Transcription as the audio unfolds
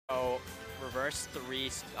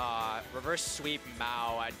reverse sweep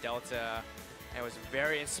Mao at Delta. And it was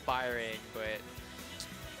very inspiring, but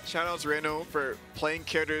Shoutouts Reno for playing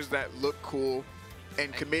characters that look cool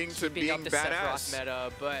and committing to being up the badass. Sephiroth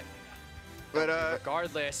meta, but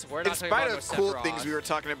regardless, we're in not talking spite about of no cool Sephiroth. things we were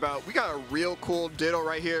talking about, we got a real cool Ditto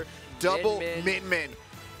right here. Double Min-Min.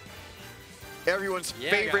 Everyone's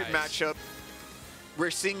favorite matchup.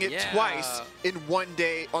 We're seeing it twice in one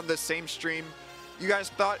day on the same stream. You guys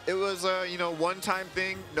thought it was a one-time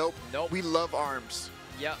thing? Nope. Nope. We love ARMS.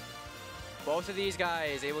 Yep. Both of these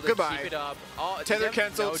guys able to keep it up. Oh, tether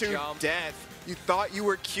cancel to death. You thought you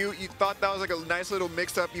were cute. You thought that was like a nice little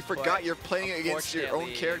mix-up. You forgot you're playing against your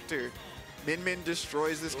own character. Min-Min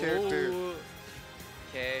destroys this character.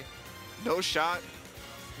 Okay. No shot.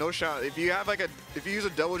 No shot. If you have if you use a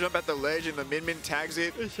double jump at the ledge and the Min-Min tags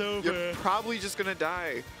it, you're probably just gonna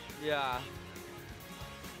die. Yeah.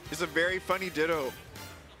 It's a very funny Ditto.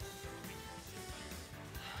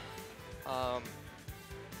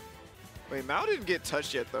 Wait, Mao didn't get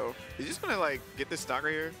touched yet though. He's just gonna get this stock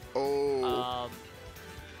right here. Oh.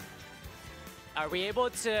 Are we able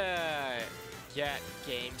to get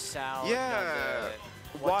game sound? Yeah.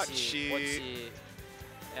 Watchy.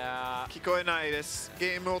 Kikoenai desu.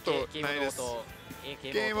 Game auto nai desu.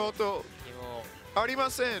 Game auto.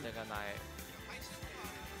 Arimasen.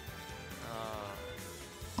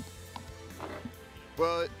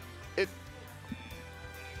 Well,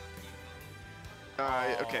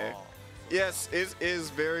 okay. Yes, it is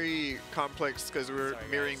very complex because we're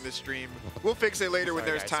mirroring the stream. We'll fix it later when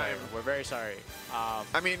there's time. We're very sorry.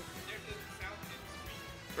 I mean,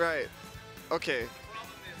 right. Okay.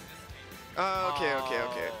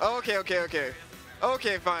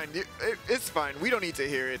 Okay, fine. It's fine. We don't need to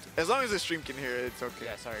hear it. As long as the stream can hear it, it's okay.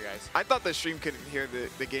 Yeah, sorry guys. I thought the stream couldn't hear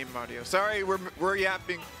the game audio. Sorry, we're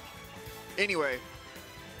yapping. Anyway,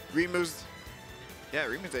 Rimu's. Yeah,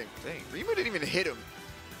 Rimu's dang. Rimu didn't even hit him.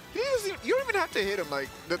 You don't even have to hit him. Like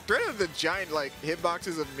the threat of the giant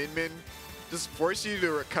hitboxes of Min-Min just force you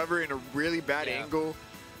to recover in a really bad angle,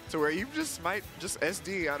 to where you just might just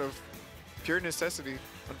SD out of pure necessity,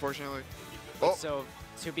 unfortunately. Oh. So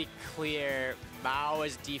to be clear, Mao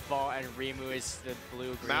is default and Rimu is the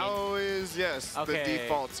blue-green. Mao is the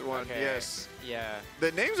default one. Yes. Yeah.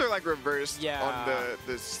 The names are reversed on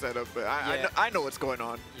the setup, but I know what's going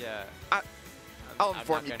on. Yeah. I'll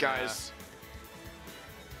inform you guys.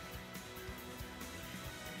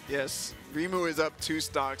 Yes, Rimu is up 2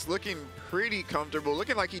 stocks, looking pretty comfortable,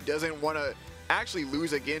 looking like he doesn't want to actually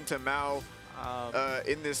lose again to Mao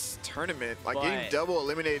in this tournament. Getting double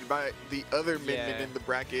eliminated by the other Min-Min in the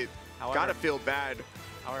bracket. Gotta feel bad.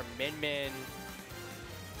 Our Min-Min,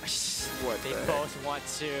 they both want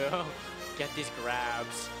to get these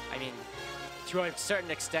grabs. I mean, to a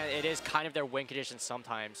certain extent, it is kind of their win condition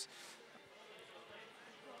sometimes.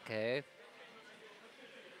 Okay.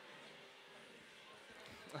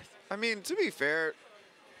 I mean, to be fair,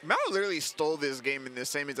 Mao literally stole this game in the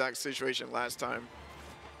same exact situation last time.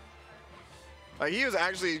 He was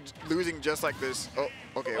actually losing just like this. Oh,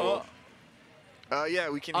 okay, well. Yeah,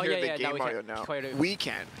 we can hear the game audio now. We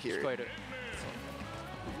can't hear it.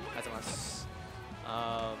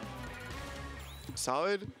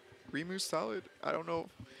 Solid? Rimu's solid? I don't know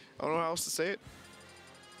how else to say it.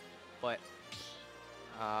 But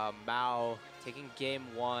Mao taking game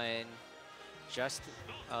 1. Just,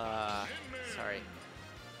 sorry.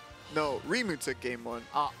 No, Rimu took game 1.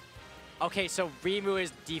 Okay, so Rimu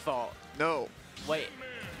is default. No. Wait.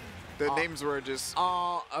 The names were just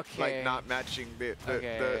not matching.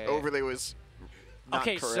 The overlay was not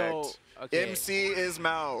correct. So MC is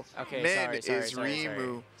Mao. Okay, Min is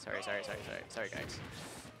Rimu. Sorry, guys.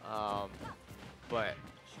 But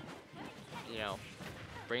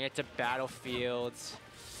bring it to battlefields.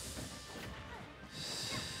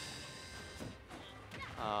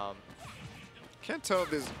 Can't tell if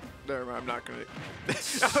this. Never mind, I'm not gonna.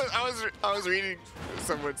 I was reading.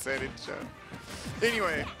 Someone said in chat.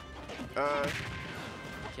 Anyway,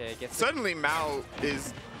 suddenly Mao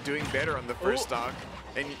is doing better on the first stock,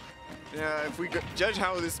 and if we judge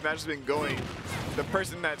how this match has been going, the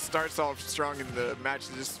person that starts off strong in the match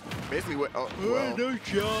is just basically what. No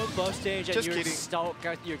jump off stage, and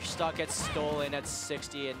your stock gets stolen at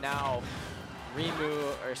 60, and now Rimu,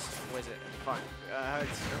 or what is it? Fuck.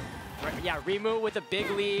 Rimu with a big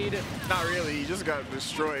lead. Not really, he just got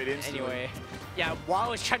destroyed instantly. Anyway, while I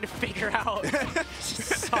was trying to figure out.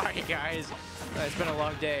 Sorry, guys. It's been a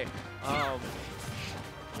long day.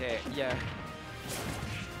 Okay, yeah.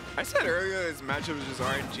 I said earlier this matchup is just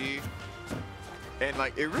RNG, and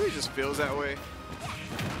it really just feels that way.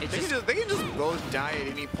 They can just both die at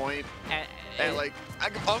any point. and like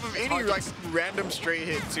off of any like random straight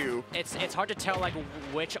hit too. It's hard to tell like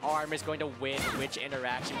which arm is going to win which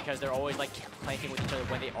interaction because they're always like clanking with each other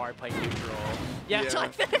when they are playing neutral. Yeah,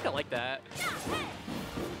 I like that.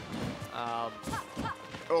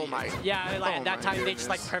 Oh my. Yeah, like at that time goodness. they just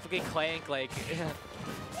like perfectly clank like.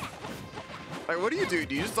 Like, what do? Do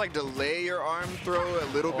you just like delay your arm throw a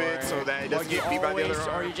little bit so that it doesn't get beat by the other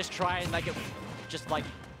arm? Or you just try and like just like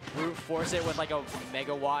brute force it with like a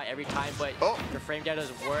megawatt every time, but your frame data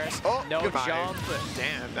is worse. No jump.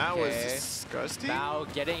 Damn, that was disgusting. Now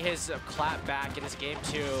getting his clap back in this game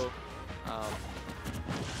too.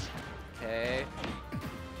 Okay.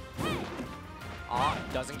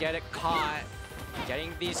 Doesn't get it caught.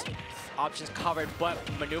 Getting these options covered, but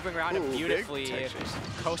maneuvering around it beautifully.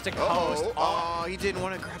 Coast to coast. Oh, he didn't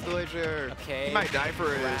want to grab the ledge there. Okay. He might die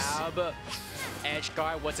for grab. Edge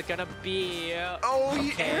guard, what's it gonna be? Oh,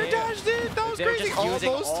 he air dodged it. That was crazy. Just using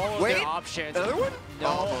all of their options. Another one? No.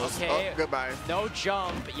 Almost. Okay. Oh, goodbye. No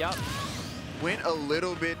jump. Yep. Went a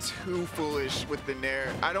little bit too foolish with the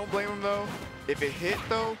nair. I don't blame him though. If it hit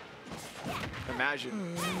though,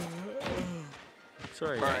 imagine.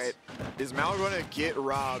 Sorry. All right. Is Mal gonna get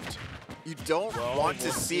robbed? You don't want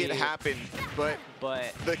to see it happen, but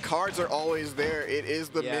the cards are always there. It is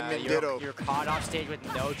the Min Ditto. You're caught off stage with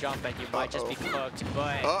no jump and you might just be cooked,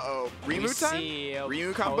 but Rimu time?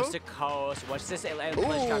 Rimu combo? Coast to coast. What's this ledge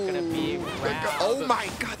guard gonna be? Oh my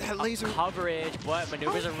god, that laser. Coverage, but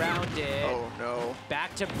maneuvers around it. Oh no.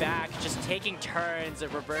 Back to back, just taking turns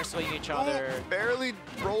and reversing each other. Barely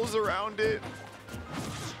rolls around it.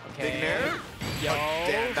 Okay. Big nair? Yo. Oh,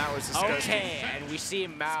 damn, that was disgusting. Okay, and we see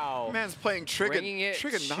Mao. Man's playing bringing it to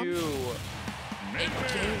Game 3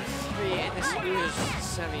 in the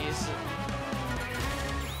SEMIS.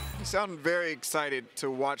 You sound very excited to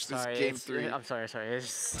watch this Game 3. I'm sorry.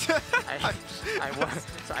 It's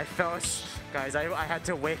I fell, guys. I had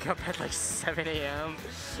to wake up at like 7 a.m.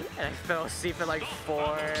 and I fell asleep at like 4,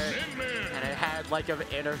 and I had like an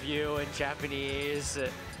interview in Japanese,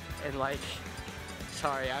 and like.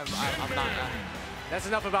 Sorry, I'm not. That's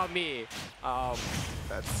enough about me.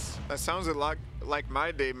 That sounds a lot like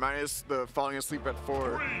my day, minus the falling asleep at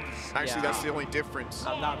 4. Actually, that's the only difference.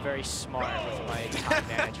 I'm not very smart with my time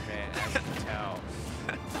management, as you can tell.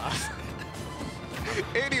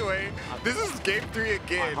 Anyway, this is Game 3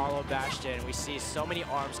 again. On Hollow Bastion, we see so many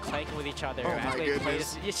arms clanking with each other. Oh my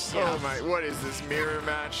goodness. Oh my, what is this mirror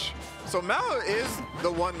match? So Mao is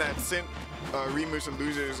the one that sent Rimu to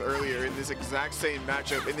losers earlier in this exact same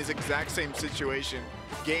matchup, in this exact same situation.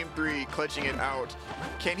 Game 3, clutching it out.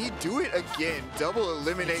 Can he do it again? Double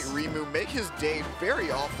eliminate Rimu, make his day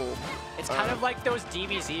very awful. It's kind of like those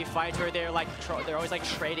DBZ fights where they're like they're always like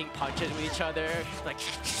trading punches with each other, like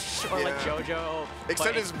like JoJo.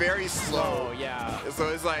 Except it's very slow. Yeah. So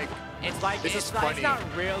it's like it's not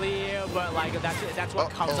really, but like that's what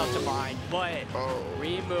comes up to mind. But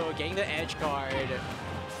Rimu getting the edge guard.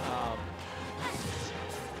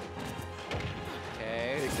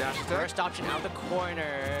 First option out of the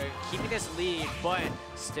corner, keeping this lead, but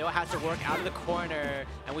still has to work out of the corner.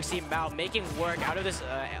 And we see Mao making work out of this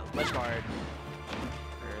ledge guard.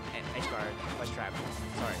 Edge guard, ledge trap,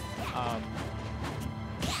 sorry.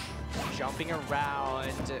 Jumping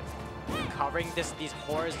around, covering these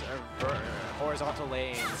horizontal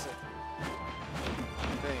lanes.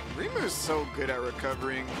 Dang, Rimu is so good at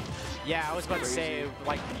recovering. Yeah, I was about to say,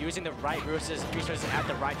 like, using the right resources at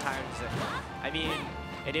the right times. I mean,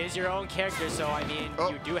 it is your own character, so I mean,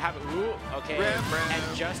 you do have,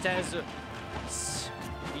 and just as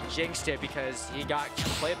he jinxed it because he got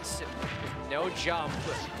clipped with no jump,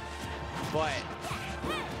 but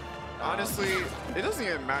honestly, it doesn't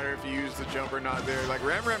even matter if you use the jump or not there. Like,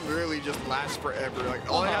 Ram really just lasts forever. Like,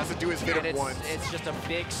 all he has to do is hit him once. It's just a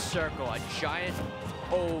big circle, a giant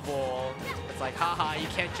oval. It's like, haha, you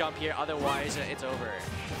can't jump here, otherwise it's over.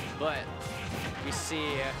 But we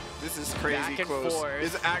see this is crazy close.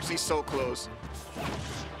 This is actually so close.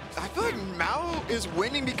 I feel like Mao is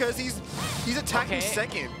winning because he's attacking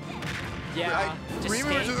second. Yeah, just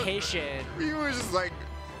staying patient. Rimu is just like,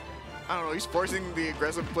 I don't know, he's forcing the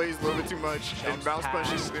aggressive plays a little bit too much. And bounce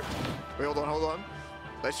punches. Wait, hold on.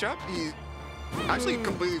 Let's trap. He's actually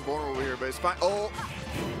completely vulnerable here, but it's fine. Oh,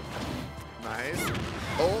 nice.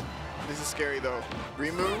 Oh, this is scary though.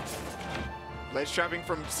 Rimu, ledge trapping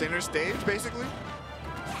from center stage, basically.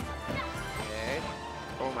 Okay.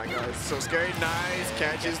 Oh my god, it's so scary. Nice,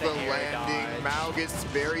 catches the landing. Mao gets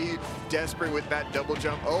very desperate with that double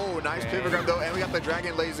jump. Oh, nice pivot grab though, and we got the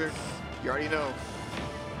dragon laser. You already know.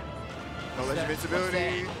 No ledge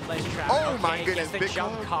invincibility. Oh my goodness, the big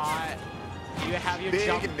jump caught. You have your Big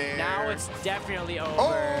jump. nair. Now it's definitely over.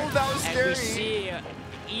 Oh, that was and scary. we see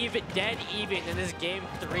dead even in this game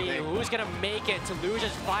 3. Who's gonna make it to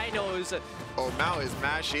Lugia's finals? Oh, Mao is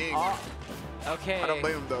mashing. Okay. I don't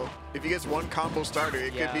blame him though. If he gets one combo starter,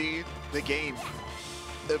 it could be the game.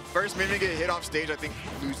 The first Min Min get hit off stage, I think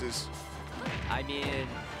loses. I mean,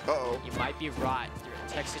 you might be right. You're in a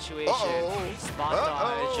tech situation. Spot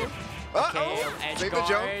dodge. Okay, edge Save the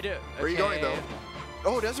guard. jump. Where are you going though?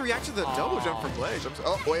 Oh, it doesn't react to the double jump from Ledge.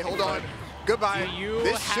 Oh, wait, hold on. Goodbye. Do you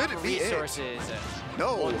this have shouldn't be resources? it.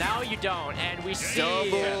 No. Well, now you don't, and we see.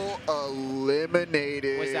 Double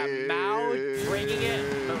eliminated. Was that Mao bringing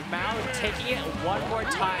it? Or Mao taking it one more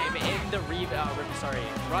time in the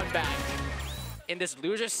run back in this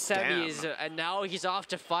loser semis, and now he's off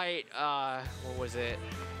to fight. What was it?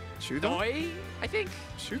 Shuton? Noi, I think.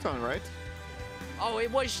 Shuton, right? Oh,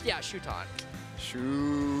 it was Shuton.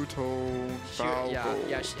 Shuton.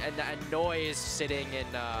 Yeah. And Noi is sitting in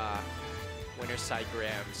winner's side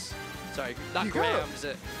Grams. Sorry, not Grams.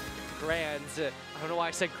 Grands. I don't know why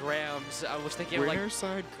I said Grams. I was thinking winner's like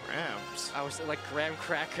side Grams. I was like graham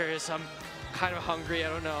crackers. I'm kind of hungry. I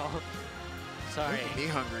don't know. Sorry. Me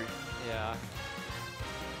hungry. Yeah.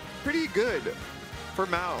 Pretty good for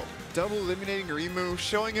Mao. Double eliminating Rimu,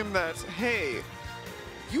 showing him that, hey,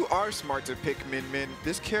 you are smart to pick Min Min.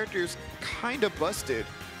 This character's kind of busted.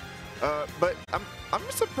 But I'm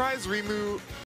surprised Rimu